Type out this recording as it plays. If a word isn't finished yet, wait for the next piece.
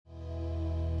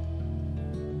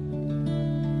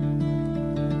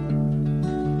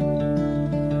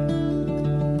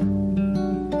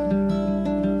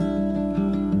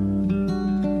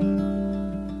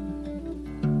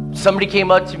somebody came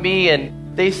up to me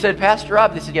and they said, Pastor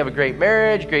Rob, they said, you have a great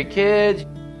marriage, great kids.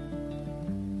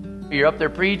 You're up there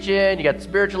preaching, you got the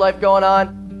spiritual life going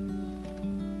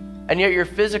on, and yet your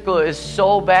physical is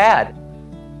so bad.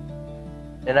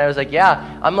 And I was like,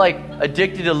 yeah, I'm like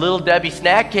addicted to Little Debbie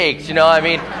snack cakes,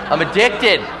 I'm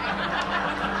addicted.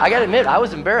 I gotta admit, I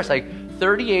was embarrassed, like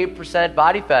 38%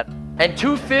 body fat and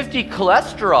 250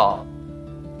 cholesterol.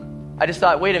 I just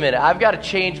thought, wait a minute, I've got to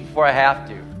change before I have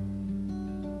to.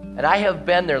 And I have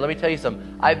been there, let me tell you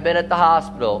something. I've been at the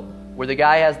hospital where the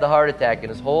guy has the heart attack and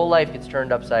his whole life gets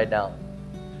turned upside down.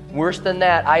 Worse than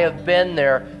that, I have been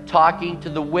there talking to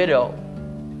the widow,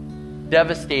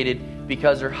 devastated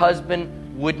because her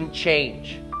husband wouldn't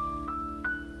change.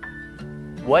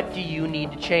 What do you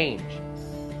need to change?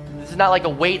 This is not like a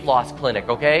weight loss clinic,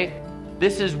 okay?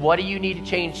 This is what do you need to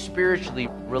change spiritually,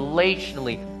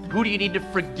 relationally? Who do you need to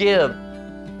forgive?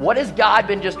 What has God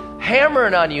been just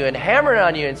hammering on you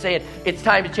and saying, it's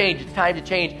time to change, it's time to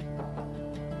change?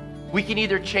 We can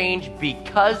either change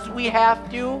because we have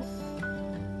to,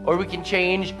 or we can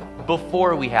change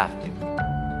before we have to.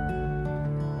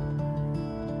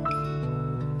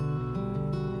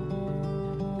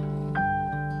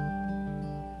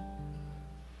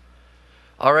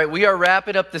 All right, we are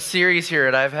wrapping up the series here,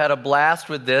 and I've had a blast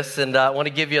with this, and I want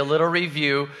to give you a little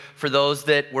review for those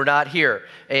that were not here.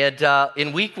 And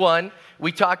in week 1,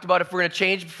 we talked about if we're going to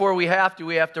change before we have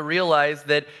to realize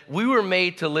that we were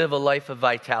made to live a life of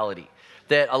vitality.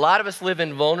 That a lot of us live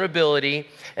in vulnerability,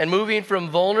 and moving from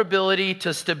vulnerability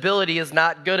to stability is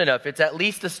not good enough. It's at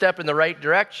least a step in the right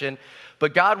direction,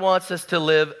 but God wants us to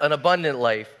live an abundant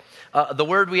life. The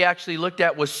word we actually looked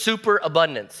at was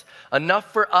superabundance.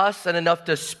 Enough for us and enough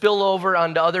to spill over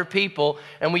onto other people,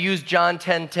 and we use John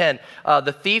 10:10.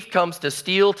 The thief comes to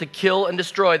steal, to kill, and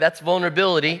destroy. That's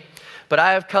vulnerability. But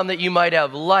I have come that you might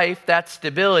have life, that's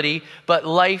stability, but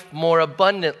life more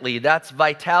abundantly. That's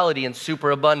vitality and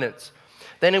superabundance.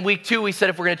 Then in week 2, we said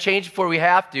if we're going to change before we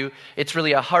have to, it's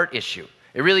really a heart issue.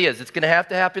 It really is. It's going to have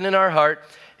to happen in our heart.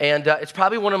 And it's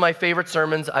probably one of my favorite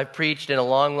sermons I've preached in a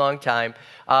long, long time,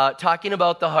 talking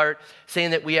about the heart,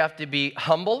 saying that we have to be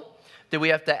humble, that we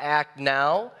have to act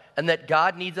now, and that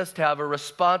God needs us to have a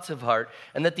responsive heart,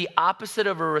 and that the opposite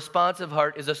of a responsive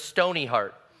heart is a stony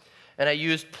heart. And I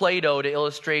used Play-Doh to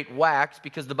illustrate wax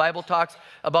because the Bible talks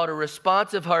about a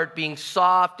responsive heart being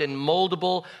soft and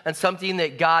moldable and something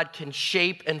that God can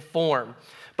shape and form.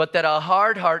 But that a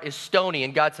hard heart is stony.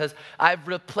 And God says, I've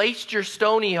replaced your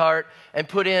stony heart and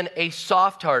put in a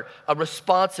soft heart, a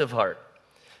responsive heart.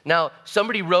 Now,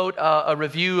 somebody wrote a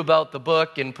review about the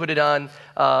book and put it on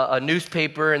a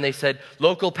newspaper, and they said,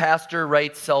 local pastor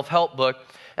writes self-help book.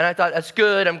 And I thought, that's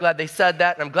good. I'm glad they said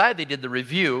that, and I'm glad they did the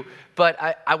review. But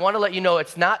I want to let you know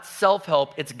it's not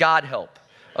self-help, it's God-help,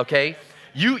 okay?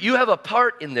 You have a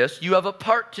part in this. You have a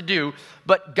part to do.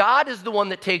 But God is the one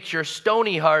that takes your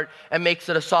stony heart and makes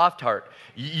it a soft heart.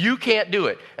 You can't do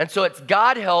it. And so it's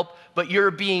God-help, but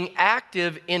you're being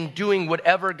active in doing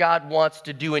whatever God wants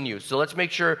to do in you. So let's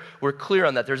make sure we're clear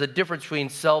on that. There's a difference between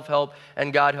self-help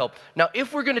and God-help. Now,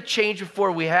 if we're going to change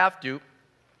before we have to,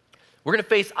 we're going to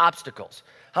face obstacles.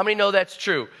 How many know that's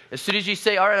true? As soon as you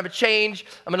say, all right, I'm going to change,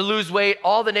 I'm going to lose weight,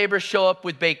 all the neighbors show up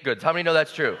with baked goods. How many know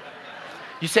that's true?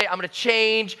 You say, I'm going to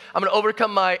change, I'm going to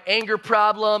overcome my anger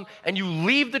problem, and you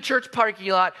leave the church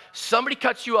parking lot, somebody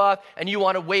cuts you off, and you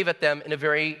want to wave at them in a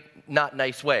very not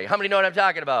nice way. How many know what I'm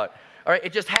talking about? All right,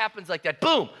 it just happens like that,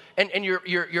 boom, and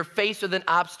you're faced with an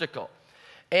obstacle.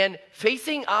 And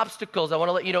facing obstacles, I want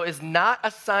to let you know, is not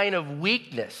a sign of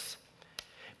weakness.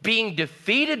 Being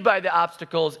defeated by the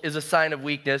obstacles is a sign of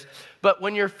weakness, but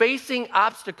when you're facing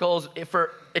obstacles,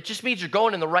 it just means you're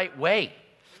going in the right way.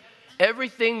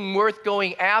 Everything worth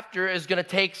going after is going to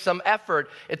take some effort.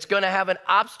 It's going to have an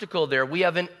obstacle there. We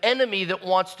have an enemy that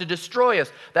wants to destroy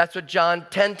us. That's what John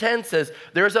 10:10 says.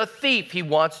 There's a thief. He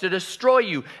wants to destroy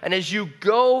you. And as you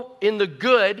go in the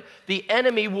good, the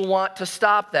enemy will want to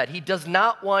stop that. He does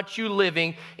not want you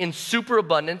living in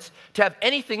superabundance to have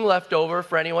anything left over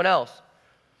for anyone else.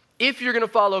 If you're going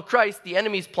to follow Christ, the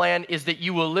enemy's plan is that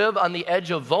you will live on the edge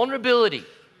of vulnerability.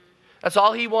 That's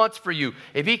all he wants for you.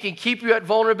 If he can keep you at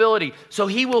vulnerability, so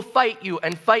he will fight you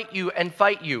and fight you and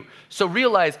fight you. So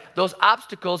realize those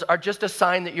obstacles are just a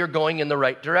sign that you're going in the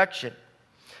right direction.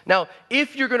 Now,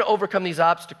 if you're going to overcome these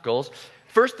obstacles,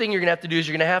 first thing you're going to have to do is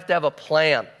you're going to have a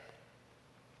plan.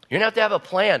 You're going to have a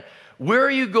plan. Where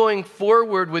are you going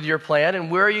forward with your plan,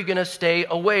 and where are you going to stay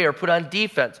away or put on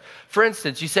defense? For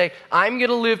instance, you say, I'm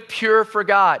going to live pure for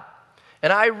God.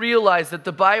 And I realize that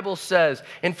the Bible says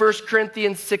in 1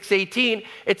 Corinthians 6:18,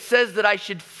 it says that I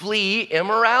should flee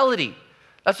immorality.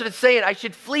 That's what it's saying. I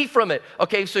should flee from it.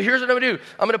 Okay, so here's what I'm going to do.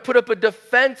 I'm going to put up a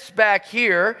defense back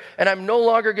here, and I'm no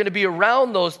longer going to be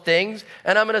around those things,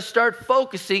 and I'm going to start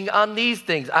focusing on these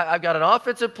things. I've got an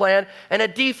offensive plan and a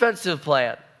defensive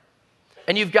plan.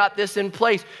 And you've got this in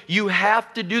place. You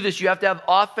have to do this. You have to have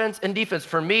offense and defense.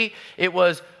 For me, it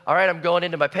was, all right, I'm going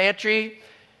into my pantry.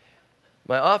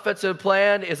 My offensive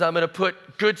plan is I'm going to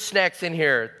put good snacks in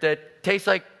here that taste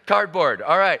like cardboard.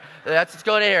 All right, that's what's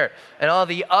going in here. And all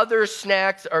the other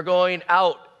snacks are going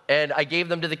out. And I gave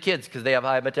them to the kids because they have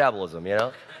high metabolism, you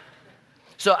know?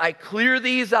 So I clear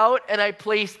these out and I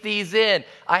place these in.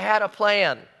 I had a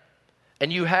plan.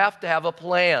 And you have to have a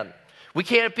plan. We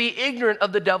can't be ignorant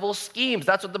of the devil's schemes.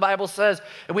 That's what the Bible says.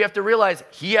 And we have to realize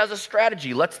he has a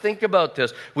strategy. Let's think about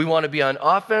this. We want to be on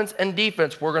offense and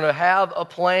defense. We're going to have a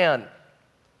plan.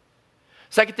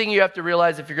 Second thing you have to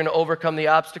realize if you're going to overcome the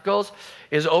obstacles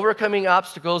is overcoming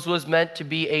obstacles was meant to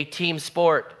be a team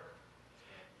sport.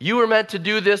 You were meant to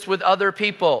do this with other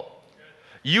people.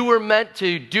 You were meant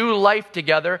to do life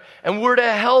together, and we're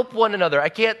to help one another. I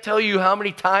can't tell you how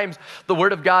many times the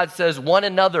Word of God says one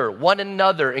another,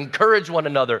 encourage one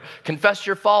another, confess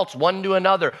your faults one to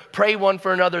another, pray one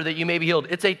for another that you may be healed.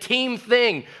 It's a team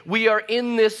thing. We are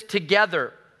in this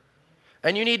together.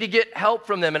 And you need to get help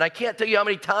from them. And I can't tell you how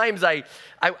many times I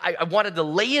wanted to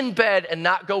lay in bed and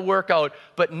not go work out,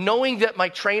 but knowing that my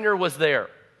trainer was there,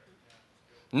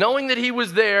 knowing that he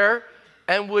was there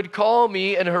and would call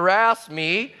me and harass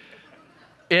me,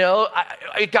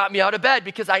 it got me out of bed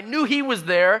because I knew he was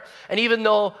there. And even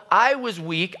though I was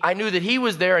weak, I knew that he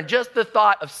was there. And just the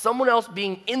thought of someone else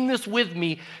being in this with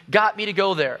me got me to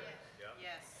go there.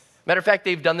 Matter of fact,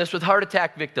 they've done this with heart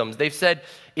attack victims. They've said,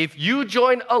 if you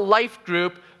join a life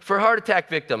group for heart attack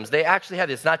victims, they actually have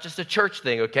this. It's not just a church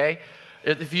thing, okay?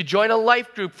 If you join a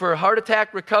life group for heart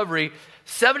attack recovery,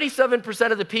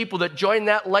 77% of the people that join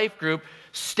that life group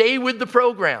stay with the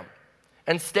program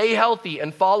and stay healthy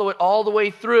and follow it all the way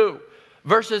through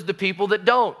versus the people that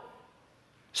don't.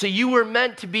 So you were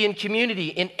meant to be in community.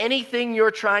 In anything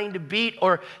you're trying to beat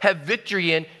or have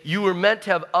victory in, you were meant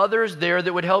to have others there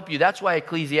that would help you. That's why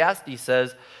Ecclesiastes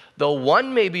says, though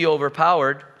one may be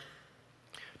overpowered,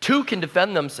 two can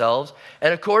defend themselves,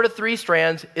 and a cord of three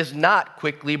strands is not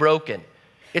quickly broken.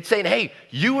 It's saying, hey,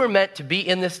 you were meant to be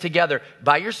in this together.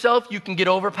 By yourself, you can get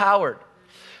overpowered.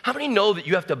 How many know that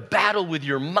you have to battle with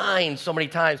your mind so many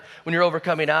times when you're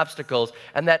overcoming obstacles,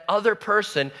 and that other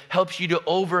person helps you to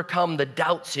overcome the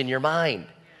doubts in your mind?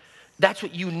 That's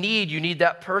what you need. You need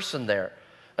that person there.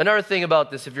 Another thing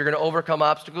about this, if you're going to overcome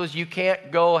obstacles, you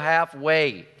can't go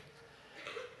halfway.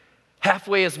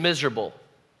 Halfway is miserable.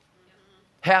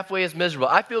 Halfway is miserable.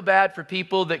 I feel bad for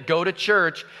people that go to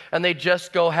church and they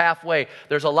just go halfway.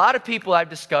 There's a lot of people I've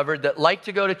discovered that like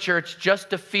to go to church just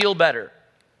to feel better.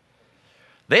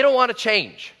 They don't want to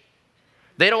change.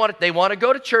 They want to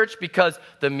go to church because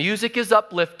the music is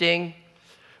uplifting.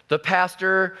 The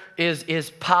pastor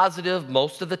is positive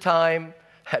most of the time.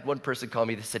 I had one person call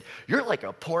me, they said, you're like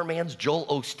a poor man's Joel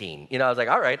Osteen. I was like,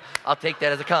 all right, I'll take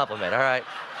that as a compliment, all right.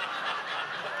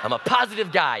 I'm a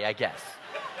positive guy, I guess.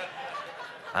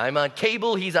 I'm on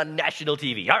cable, he's on national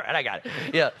TV. All right, I got it.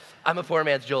 Yeah, I'm a poor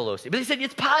man's Joel Osteen. But they said,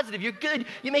 it's positive, you're good,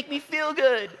 you make me feel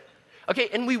good. Okay,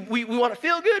 and we want to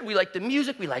feel good. We like the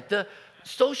music. We like the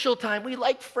social time. We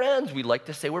like friends. We like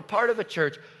to say we're part of a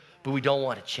church, but we don't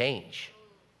want to change.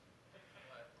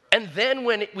 And then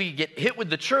when we get hit with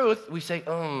the truth, we say,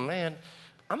 oh, man,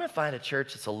 I'm going to find a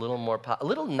church that's a little more, a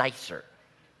little nicer,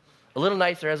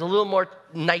 has a little more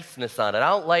niceness on it. I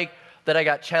don't like that I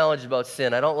got challenged about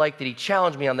sin. I don't like that he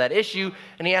challenged me on that issue,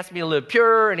 and he asked me to live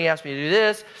pure, and he asked me to do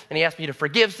this, and he asked me to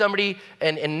forgive somebody,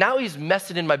 and now he's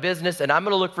messing in my business, and I'm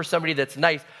going to look for somebody that's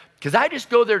nice, because I just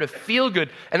go there to feel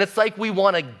good, and it's like we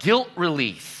want a guilt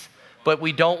release, but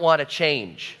we don't want to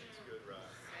change.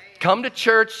 Come to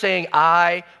church saying,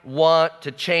 I want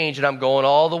to change, and I'm going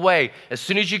all the way. As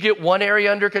soon as you get one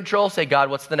area under control, say,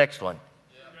 God, what's the next one?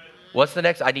 What's the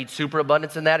next? I need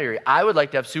superabundance in that area. I would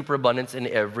like to have superabundance in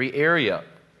every area.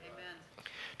 Amen.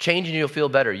 Change and you'll feel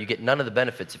better. You get none of the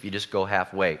benefits if you just go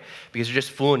halfway because you're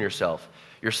just fooling yourself.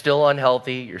 You're still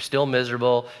unhealthy. You're still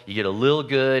miserable. You get a little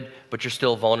good, but you're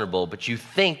still vulnerable. But you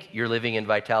think you're living in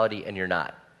vitality and you're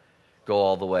not. Go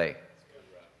all the way.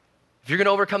 If you're going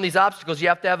to overcome these obstacles, you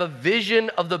have to have a vision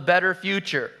of the better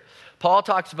future. Paul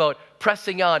talks about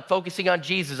pressing on, focusing on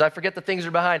Jesus. I forget the things that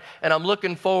are behind, and I'm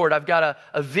looking forward. I've got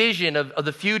a vision of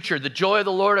the future. The joy of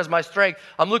the Lord is my strength.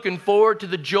 I'm looking forward to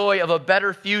the joy of a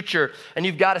better future, and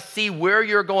you've got to see where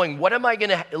you're going. What am I going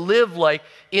to live like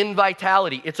in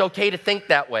vitality? It's okay to think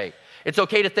that way. It's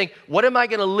okay to think, what am I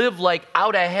going to live like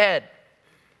out ahead?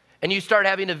 and you start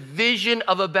having a vision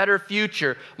of a better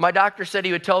future. My doctor said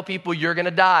he would tell people, you're going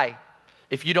to die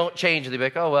if you don't change. They'd be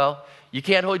like, oh, well, you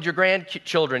can't hold your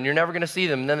grandchildren. You're never going to see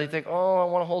them. And then they think, oh, I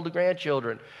want to hold the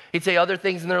grandchildren. He'd say other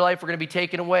things in their life are going to be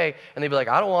taken away. And they'd be like,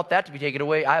 I don't want that to be taken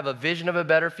away. I have a vision of a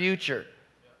better future.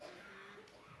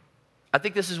 I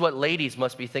think this is what ladies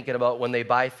must be thinking about when they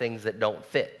buy things that don't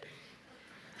fit.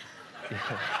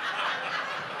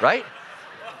 Right?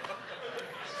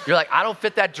 You're like, I don't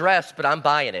fit that dress, but I'm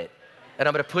buying it. And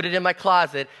I'm going to put it in my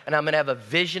closet, and I'm going to have a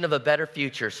vision of a better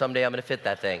future. Someday I'm going to fit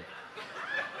that thing.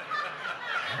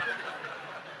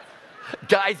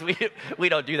 Guys, we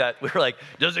don't do that. We're like,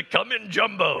 does it come in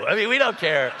jumbo? I mean, we don't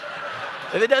care.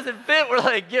 If it doesn't fit, we're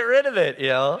like, get rid of it, you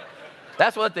know?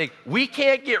 That's one thing. We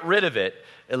can't get rid of it.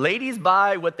 Ladies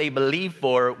buy what they believe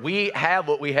for. We have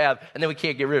what we have, and then we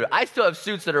can't get rid of it. I still have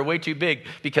suits that are way too big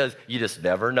because you just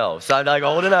never know. So I'm like,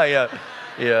 holding out,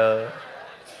 yeah.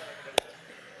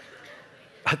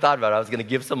 I thought about it. I was going to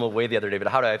give some away the other day, but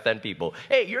how do I offend people?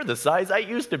 Hey, you're the size I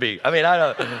used to be. I mean,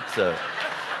 I don't. So,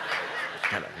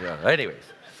 anyways,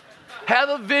 have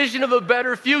a vision of a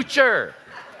better future.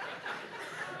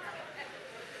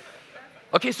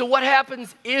 Okay, so what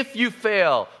happens if you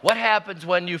fail? What happens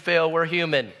when you fail? We're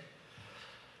human.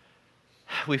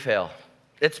 We fail.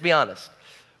 Let's be honest.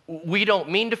 We don't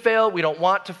mean to fail. We don't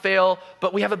want to fail,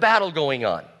 but we have a battle going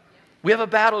on. We have a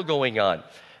battle going on.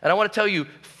 And I want to tell you,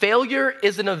 failure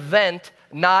is an event,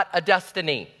 not a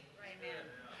destiny. Amen.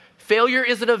 Failure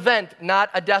is an event, not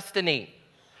a destiny.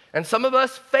 And some of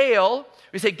us fail.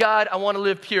 We say, God, I want to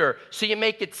live pure. So you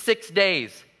make it 6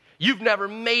 days. You've never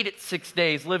made it 6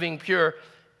 days living pure,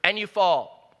 and you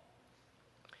fall.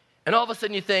 And all of a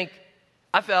sudden you think,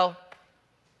 I fell.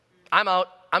 I'm out.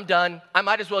 I'm done. I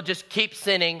might as well just keep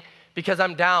sinning because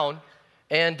I'm down.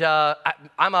 And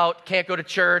I'm out. Can't go to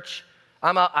church.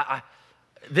 I'm out.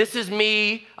 This is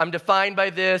me. I'm defined by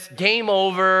this. Game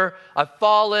over. I've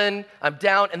fallen. I'm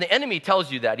down. And the enemy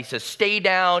tells you that. He says, stay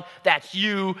down. That's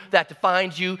you. That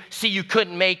defines you. See, you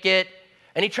couldn't make it.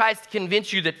 And he tries to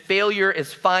convince you that failure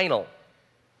is final.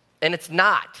 And it's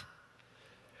not.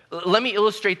 Let me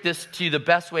illustrate this to you the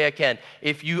best way I can.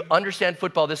 If you understand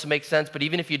football, this will make sense. But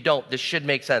even if you don't, this should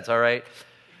make sense, all right?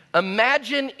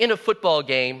 Imagine in a football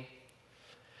game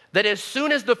that as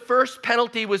soon as the first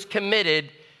penalty was committed,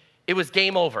 it was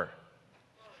game over.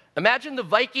 Imagine the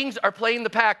Vikings are playing the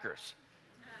Packers.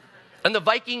 And the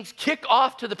Vikings kick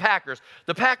off to the Packers.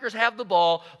 The Packers have the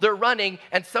ball, they're running,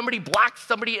 and somebody blocks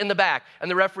somebody in the back.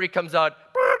 And the referee comes out,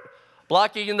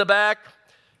 blocking in the back,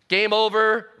 game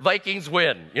over, Vikings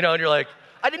win. You know, and you're like,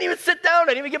 I didn't even sit down, I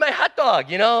didn't even get my hot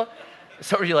dog, you know?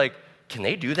 So you're like, can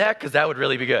they do that? Because that would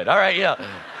really be good. All right, yeah.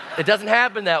 It doesn't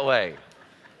happen that way.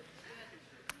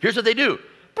 Here's what they do.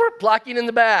 Blocking in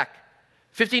the back.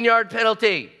 15-yard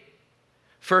penalty.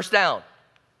 First down.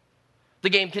 The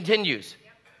game continues.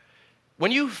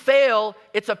 When you fail,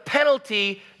 it's a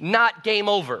penalty, not game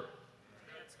over.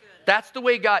 That's the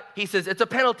way God, he says, it's a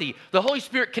penalty. The Holy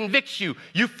Spirit convicts you.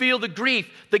 You feel the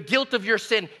grief, the guilt of your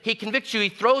sin. He convicts you. He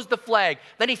throws the flag.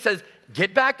 Then he says,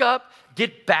 get back up,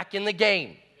 get back in the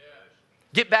game.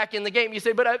 Get back in the game. You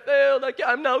say, but I failed.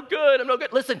 I'm no good. I'm no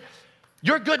good. Listen,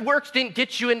 your good works didn't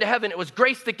get you into heaven. It was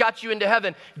grace that got you into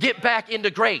heaven. Get back into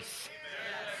grace.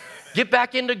 Get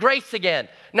back into grace again.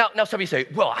 Now some of you say,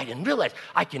 well, I didn't realize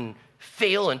I can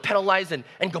fail and penalize and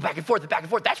go back and forth and back and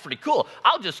forth. That's pretty cool.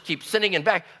 I'll just keep sinning and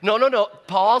back. No.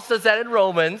 Paul says that in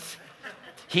Romans.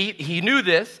 He knew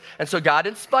this, and so God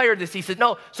inspired this. He said,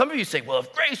 no, some of you say, well,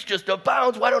 if grace just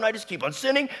abounds, why don't I just keep on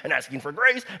sinning and asking for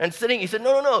grace and sinning? He said,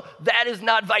 no. That is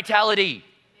not vitality.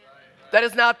 That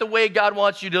is not the way God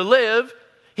wants you to live.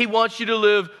 He wants you to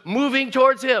live moving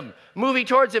towards him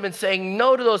and saying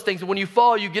no to those things. And when you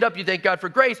fall, you get up, you thank God for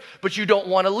grace, but you don't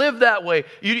want to live that way.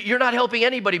 You're not helping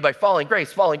anybody by falling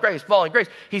grace.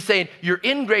 He's saying you're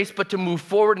in grace, but to move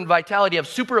forward in vitality, have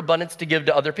superabundance to give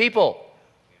to other people.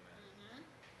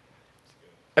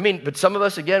 I mean, but some of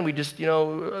us, again, we just,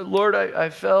 Lord, I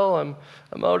fell, I'm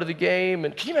out of the game.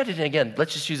 And can you imagine, again,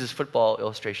 let's just use this football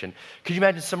illustration. Could you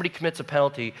imagine somebody commits a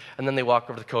penalty and then they walk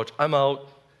over to the coach, I'm out.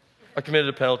 I committed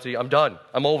a penalty. I'm done.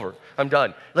 I'm over. I'm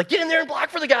done. Like, get in there and block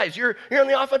for the guys. You're on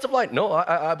the offensive line. No,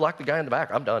 I blocked the guy in the back.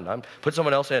 I'm done. Put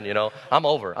someone else in, I'm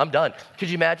over. I'm done. Could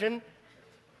you imagine?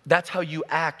 That's how you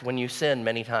act when you sin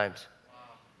many times.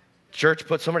 Church,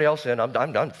 put somebody else in. I'm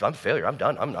done. I'm a failure. I'm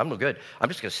done. I'm no good. I'm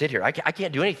just going to sit here. I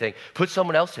can't do anything. Put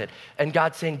someone else in. And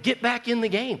God's saying, get back in the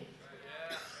game.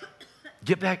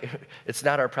 Get back. It's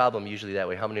not our problem usually that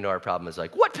way. How many know our problem is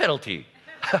like, what penalty?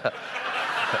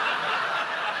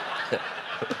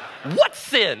 What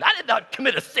sin? I did not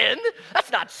commit a sin.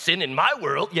 That's not sin in my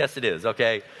world. Yes, it is,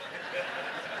 okay?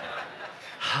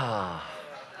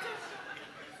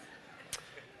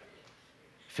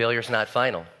 Failure's not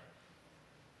final.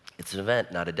 It's an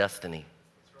event, not a destiny.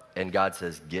 And God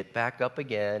says, get back up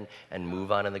again and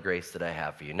move on in the grace that I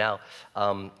have for you. Now,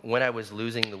 when I was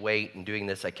losing the weight and doing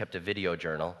this, I kept a video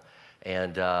journal.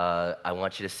 And I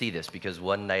want you to see this because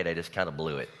one night I just kind of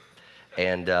blew it.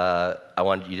 And I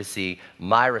wanted you to see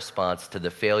my response to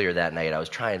the failure that night. I was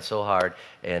trying so hard.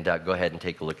 And go ahead and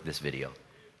take a look at this video.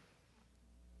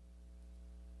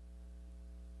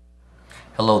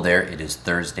 Hello there. It is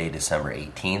Thursday, December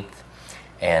 18th,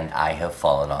 and I have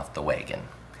fallen off the wagon.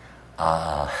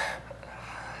 Oh,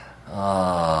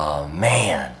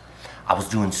 man. I was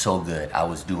doing so good.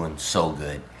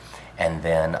 And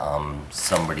then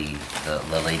somebody,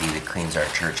 the lady that cleans our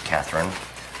church, Catherine,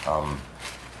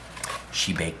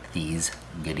 she baked these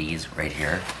goodies right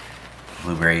here.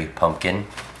 Blueberry pumpkin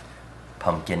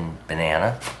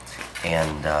banana,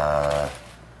 and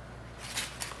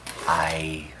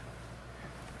I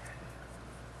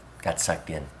got sucked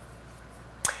in.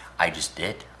 I just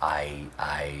did.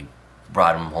 I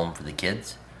brought them home for the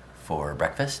kids for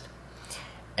breakfast,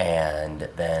 and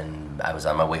then I was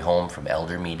on my way home from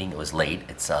elder meeting. It was late.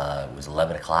 It was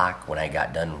 11 o'clock when I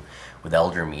got done with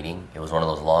elder meeting. It was one of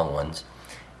those long ones,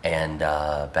 and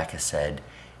Becca said,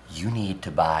 "You need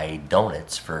to buy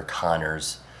donuts for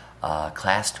Connor's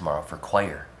class tomorrow for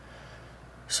choir."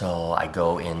 So I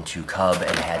go into Cub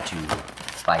and had to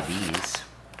buy these,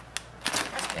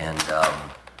 and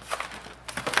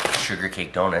sugar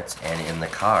cake donuts, and in the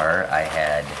car I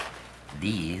had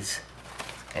these,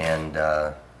 and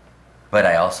but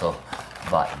I also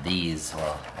bought these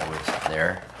while I was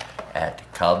there at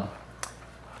Cub.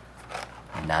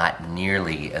 Not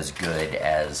nearly as good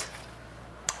as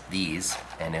these,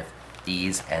 and if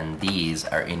these and these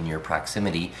are in your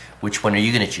proximity, which one are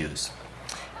you going to choose?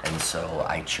 And so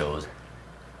I chose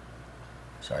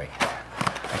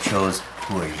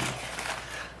poorly.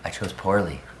 I chose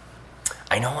poorly.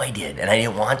 I know I did, and I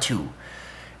didn't want to.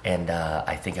 And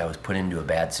I think I was put into a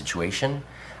bad situation.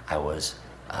 It was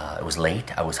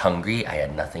late. I was hungry. I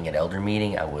had nothing at elder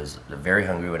meeting. I was very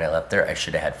hungry when I left there. I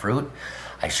should have had fruit.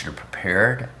 I should have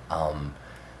prepared.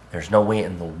 There's no way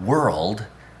in the world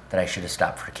that I should have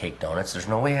stopped for cake donuts. There's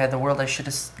no way in the world I should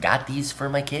have got these for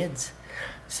my kids.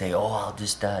 Say, oh, I'll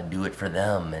just do it for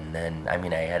them. And then, I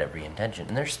had every intention.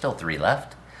 And there's still 3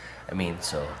 left.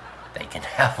 So they can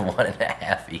have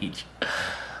 1.5 each.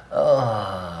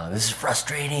 Oh, this is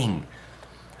frustrating.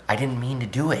 I didn't mean to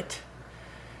do it.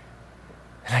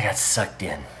 And I got sucked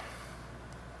in.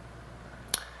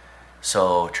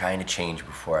 So, trying to change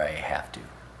before I have to.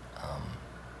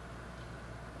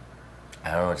 I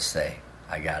don't know what to say.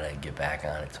 I gotta get back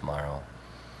on it tomorrow.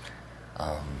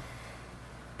 I'll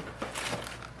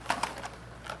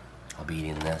be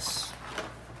eating this.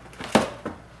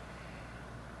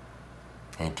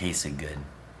 And it tasted good.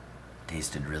 It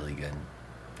tasted really good.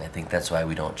 I think that's why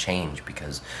we don't change,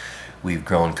 because we've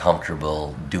grown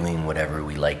comfortable doing whatever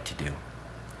we like to do.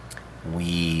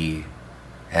 We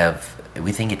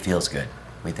think it feels good.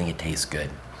 We think it tastes good.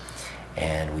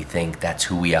 And we think that's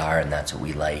who we are and that's what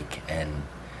we like. And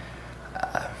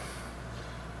I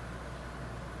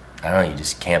don't know, you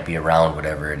just can't be around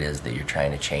whatever it is that you're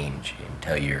trying to change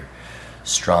until you're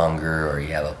stronger or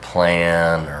you have a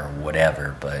plan or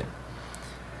whatever. But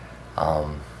I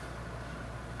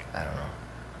don't know.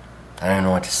 I don't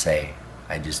know what to say.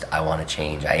 I want to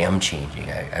change. I am changing.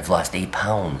 I've lost 8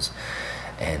 pounds,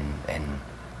 and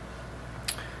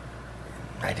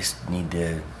I just need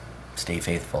to stay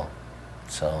faithful.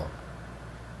 So,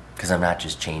 because I'm not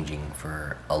just changing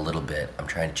for a little bit. I'm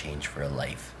trying to change for a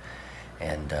life,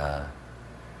 and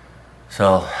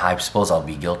so I suppose I'll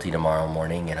be guilty tomorrow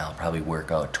morning, and I'll probably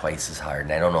work out twice as hard.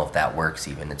 And I don't know if that works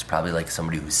even. It's probably like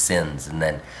somebody who sins and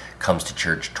then comes to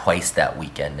church twice that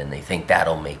weekend, and they think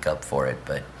that'll make up for it,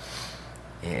 but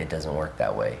it doesn't work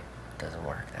that way. It doesn't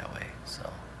work that way.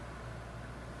 So,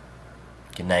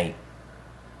 good night.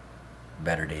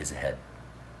 Better days ahead.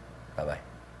 Bye-bye.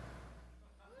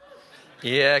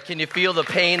 Yeah, can you feel the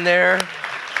pain there?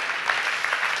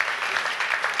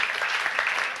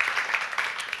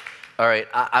 All right,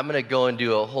 I'm going to go and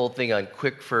do a whole thing on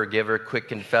quick forgiver, quick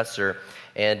confessor,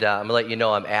 and I'm going to let you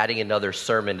know I'm adding another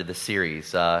sermon to the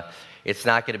series. It's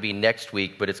not going to be next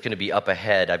week, but it's going to be up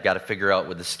ahead. I've got to figure out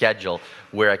with the schedule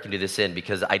where I can do this in,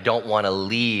 because I don't want to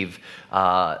leave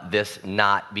this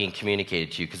not being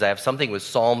communicated to you, because I have something with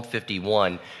Psalm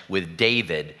 51 with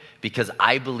David, because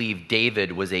I believe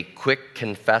David was a quick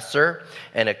confessor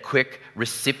and a quick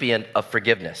recipient of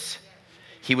forgiveness.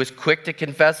 He was quick to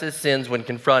confess his sins when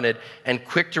confronted and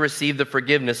quick to receive the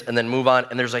forgiveness and then move on.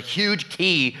 And there's a huge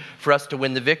key for us to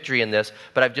win the victory in this,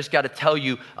 but I've just got to tell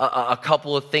you a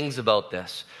couple of things about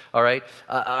this, all right?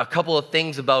 A couple of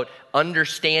things about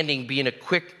understanding being a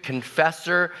quick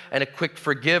confessor and a quick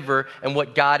forgiver and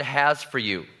what God has for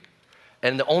you.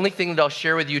 And the only thing that I'll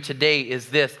share with you today is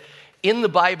this. In the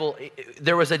Bible,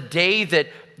 there was a day that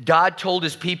God told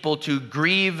his people to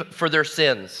grieve for their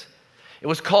sins. It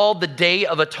was called the Day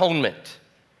of Atonement.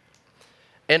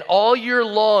 And all year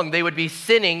long, they would be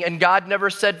sinning, and God never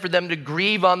said for them to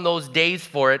grieve on those days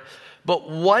for it. But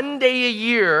one day a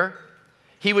year,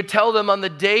 he would tell them on the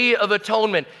Day of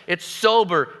Atonement, it's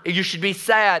sober, you should be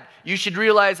sad, you should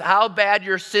realize how bad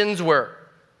your sins were.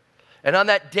 And on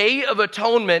that Day of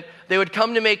Atonement, they would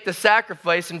come to make the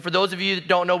sacrifice. And for those of you that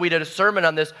don't know, we did a sermon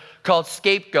on this called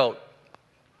Scapegoat.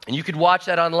 And you could watch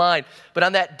that online. But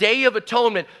on that Day of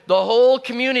Atonement, the whole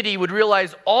community would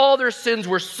realize all their sins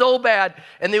were so bad,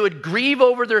 and they would grieve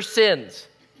over their sins.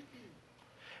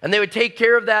 And they would take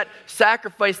care of that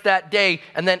sacrifice that day.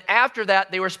 And then after that,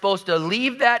 they were supposed to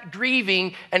leave that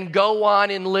grieving and go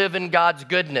on and live in God's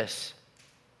goodness.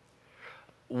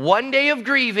 One day of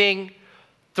grieving,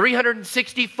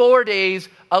 364 days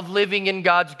of living in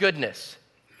God's goodness.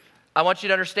 I want you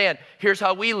to understand, here's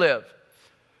how we live.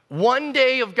 One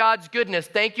day of God's goodness,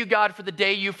 thank you, God, for the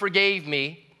day you forgave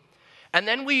me. And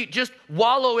then we just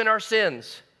wallow in our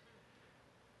sins.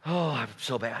 Oh, I'm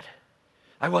so bad.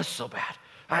 I was so bad.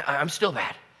 I'm still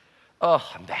bad. Oh,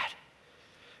 I'm bad.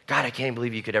 God, I can't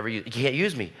believe you could ever use, you can't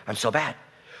use me. I'm so bad.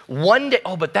 One day,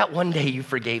 oh, but that one day you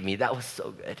forgave me. That was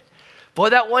so good.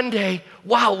 Boy, that one day,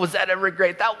 wow, was that ever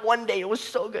great? That one day, it was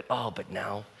so good. Oh, but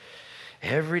now,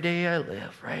 every day I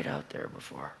live right out there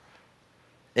before.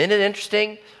 Isn't it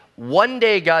interesting? One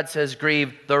day, God says,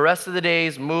 grieve. The rest of the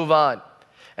days, move on.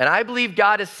 And I believe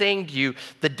God is saying to you,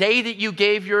 the day that you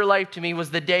gave your life to me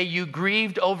was the day you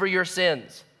grieved over your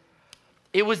sins.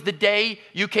 It was the day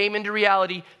you came into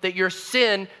reality that your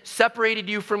sin separated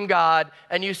you from God,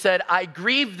 and you said, I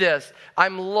grieve this.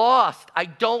 I'm lost. I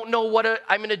don't know what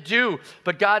I'm going to do.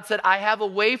 But God said, I have a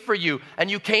way for you.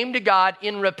 And you came to God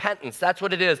in repentance. That's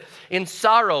what it is. In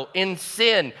sorrow, in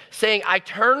sin, saying, I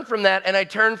turn from that and I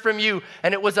turn from you.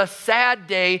 And it was a sad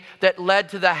day that led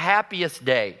to the happiest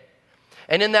day.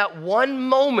 And in that one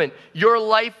moment, your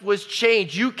life was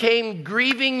changed. You came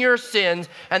grieving your sins,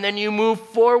 and then you move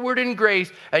forward in grace,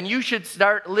 and you should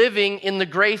start living in the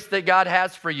grace that God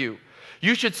has for you.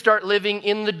 You should start living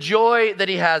in the joy that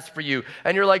he has for you.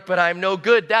 And you're like, but I'm no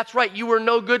good. That's right, you were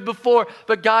no good before,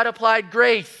 but God applied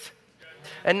grace.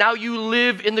 And now you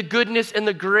live in the goodness and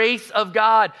the grace of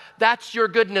God. That's your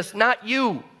goodness, not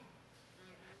you.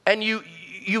 And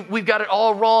we've got it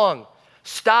all wrong.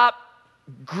 Stop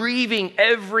grieving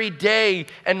every day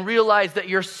and realize that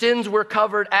your sins were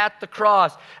covered at the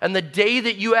cross. And the day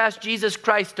that you asked Jesus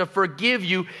Christ to forgive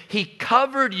you, he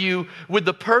covered you with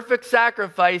the perfect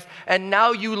sacrifice, and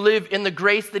now you live in the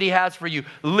grace that he has for you.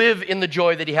 Live in the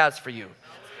joy that he has for you.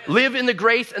 Live in the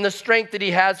grace and the strength that he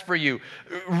has for you.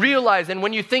 Realize, and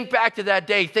when you think back to that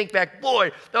day, think back,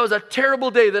 boy, that was a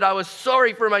terrible day that I was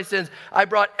sorry for my sins. I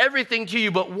brought everything to you,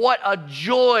 but what a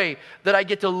joy that I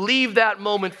get to leave that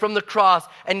moment from the cross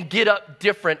and get up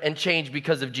different and change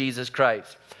because of Jesus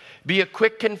Christ. Be a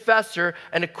quick confessor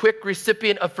and a quick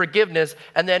recipient of forgiveness,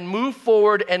 and then move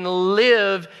forward and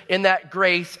live in that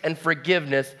grace and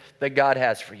forgiveness that God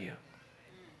has for you.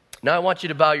 Now I want you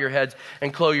to bow your heads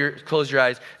and close your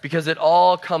eyes, because it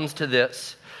all comes to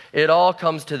this. It all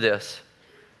comes to this.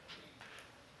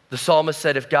 The psalmist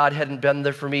said, if God hadn't been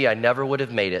there for me, I never would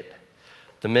have made it.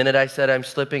 The minute I said I'm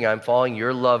slipping, I'm falling,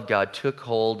 your love, God, took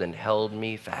hold and held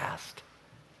me fast.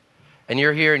 And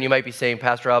you're here and you might be saying,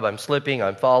 Pastor Rob, I'm slipping,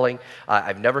 I'm falling.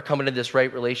 I've never come into this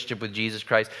right relationship with Jesus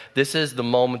Christ. This is the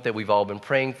moment that we've all been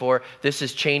praying for. This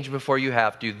is change before you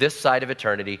have to, this side of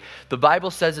eternity. The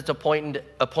Bible says it's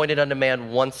appointed unto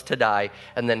man once to die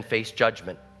and then face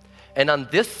judgment. And on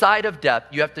this side of death,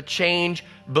 you have to change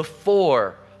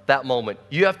before that moment.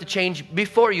 You have to change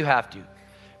before you have to.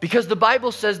 Because the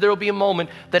Bible says there will be a moment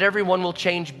that everyone will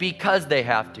change because they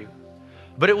have to.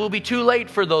 But it will be too late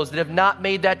for those that have not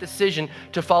made that decision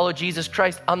to follow Jesus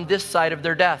Christ on this side of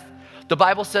their death. The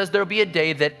Bible says there will be a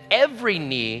day that every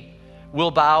knee will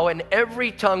bow and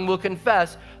every tongue will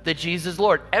confess that Jesus is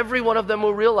Lord. Every one of them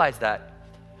will realize that.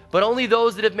 But only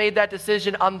those that have made that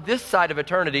decision on this side of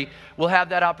eternity will have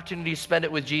that opportunity to spend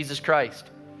it with Jesus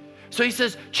Christ. So he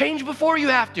says, change before you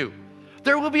have to.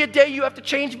 There will be a day you have to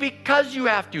change because you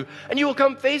have to. And you will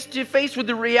come face to face with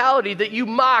the reality that you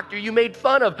mocked or you made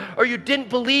fun of or you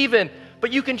didn't believe in.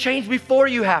 But you can change before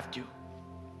you have to.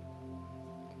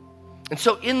 And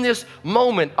so in this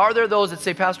moment, are there those that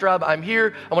say, Pastor Rob, I'm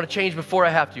here. I want to change before I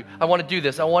have to. I want to do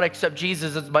this. I want to accept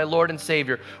Jesus as my Lord and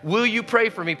Savior. Will you pray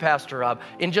for me, Pastor Rob?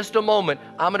 In just a moment,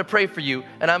 I'm going to pray for you,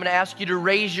 and I'm going to ask you to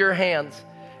raise your hands.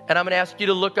 And I'm going to ask you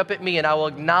to look up at me, and I will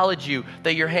acknowledge you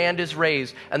that your hand is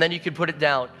raised, and then you can put it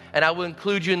down. And I will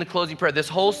include you in the closing prayer. This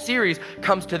whole series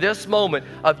comes to this moment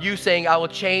of you saying, I will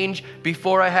change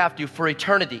before I have to for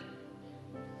eternity.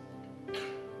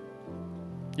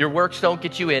 Your works don't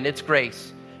get you in. It's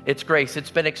grace. It's grace.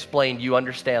 It's been explained. You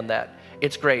understand that.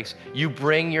 It's grace. You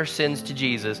bring your sins to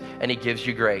Jesus, and He gives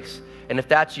you grace. And if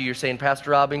that's you, you're saying,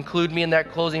 Pastor Rob, include me in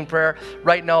that closing prayer.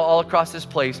 Right now, all across this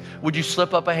place, would you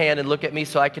slip up a hand and look at me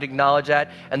so I could acknowledge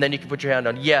that? And then you can put your hand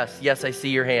on. Yes, yes, I see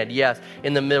your hand. Yes.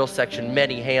 In the middle section,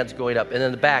 many hands going up. And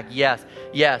in the back, yes,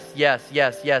 yes, yes,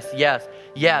 yes, yes, yes,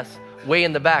 yes. Way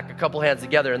in the back, a couple hands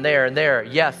together, and there.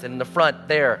 Yes, and in the front,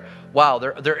 there. Wow,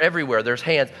 they're everywhere. There's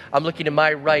hands. I'm looking to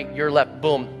my right, your left.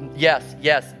 Boom. Yes,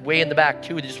 yes. Way in the back,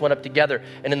 two. They just went up together.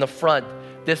 And in the front,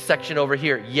 this section over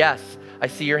here. Yes, I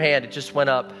see your hand. It just went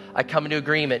up. I come into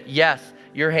agreement. Yes,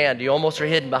 your hand. You almost are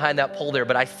hidden behind that pole there,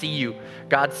 but I see you.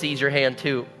 God sees your hand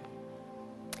too.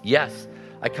 Yes,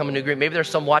 I come into agreement. Maybe there's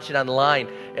some watching online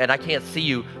and I can't see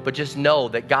you, but just know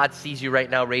that God sees you right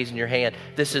now raising your hand.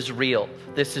 This is real.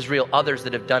 This is real. Others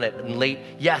that have done it and late.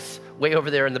 Yes, way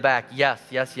over there in the back. Yes,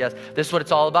 yes, yes. This is what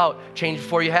it's all about. Change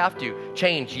before you have to.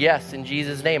 Change. Yes, in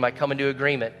Jesus' name, I come into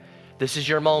agreement. This is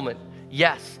your moment.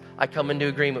 Yes, I come into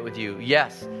agreement with you.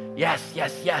 Yes, yes,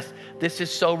 yes, yes. This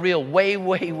is so real. Way,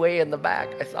 way, way in the back.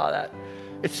 I saw that.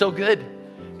 It's so good.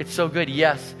 It's so good.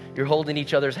 Yes, you're holding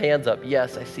each other's hands up.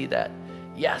 Yes, I see that.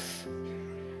 Yes.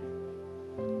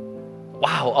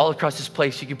 Wow, all across this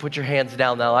place, you can put your hands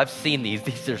down now. I've seen these.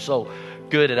 These are so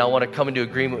good, and I want to come into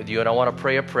agreement with you, and I want to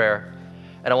pray a prayer,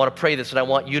 and I want to pray this, and I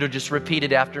want you to just repeat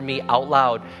it after me out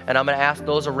loud, and I'm going to ask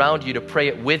those around you to pray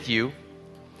it with you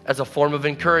as a form of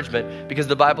encouragement, because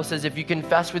the Bible says if you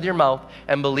confess with your mouth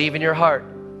and believe in your heart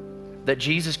that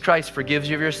Jesus Christ forgives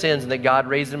you of your sins and that God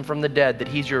raised Him from the dead, that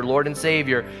He's your Lord and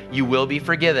Savior, you will be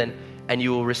forgiven, and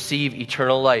you will receive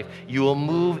eternal life. You will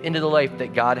move into the life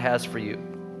that God has for you.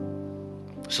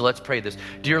 So let's pray this.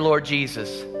 Dear Lord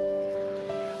Jesus,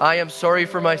 I am sorry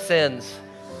for my sins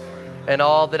and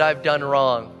all that I've done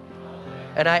wrong.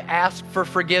 And I ask for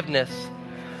forgiveness.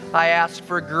 I ask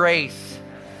for grace,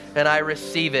 and I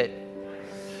receive it.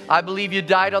 I believe you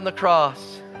died on the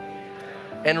cross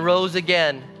and rose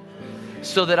again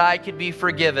so that I could be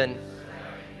forgiven.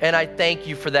 And I thank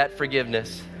you for that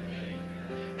forgiveness.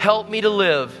 Help me to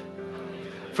live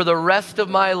for the rest of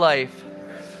my life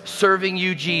serving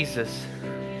you, Jesus.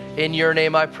 In your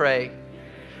name I pray.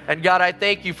 And God, I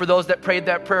thank you for those that prayed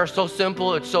that prayer. So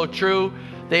simple, it's so true.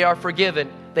 They are forgiven.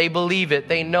 They believe it.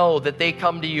 They know that they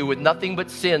come to you with nothing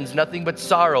but sins, nothing but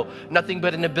sorrow, nothing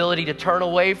but an ability to turn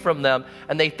away from them.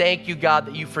 And they thank you, God,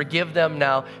 that you forgive them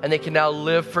now and they can now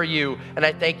live for you. And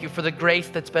I thank you for the grace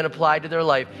that's been applied to their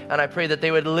life. And I pray that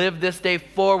they would live this day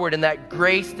forward in that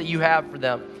grace that you have for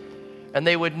them. And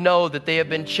they would know that they have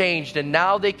been changed. And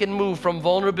now they can move from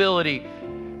vulnerability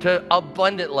to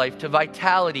abundant life, to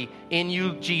vitality in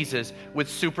you, Jesus, with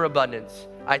superabundance.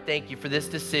 I thank you for this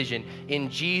decision.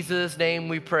 In Jesus' name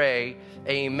we pray.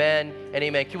 Amen and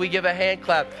amen. Can we give a hand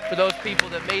clap for those people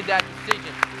that made that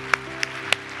decision?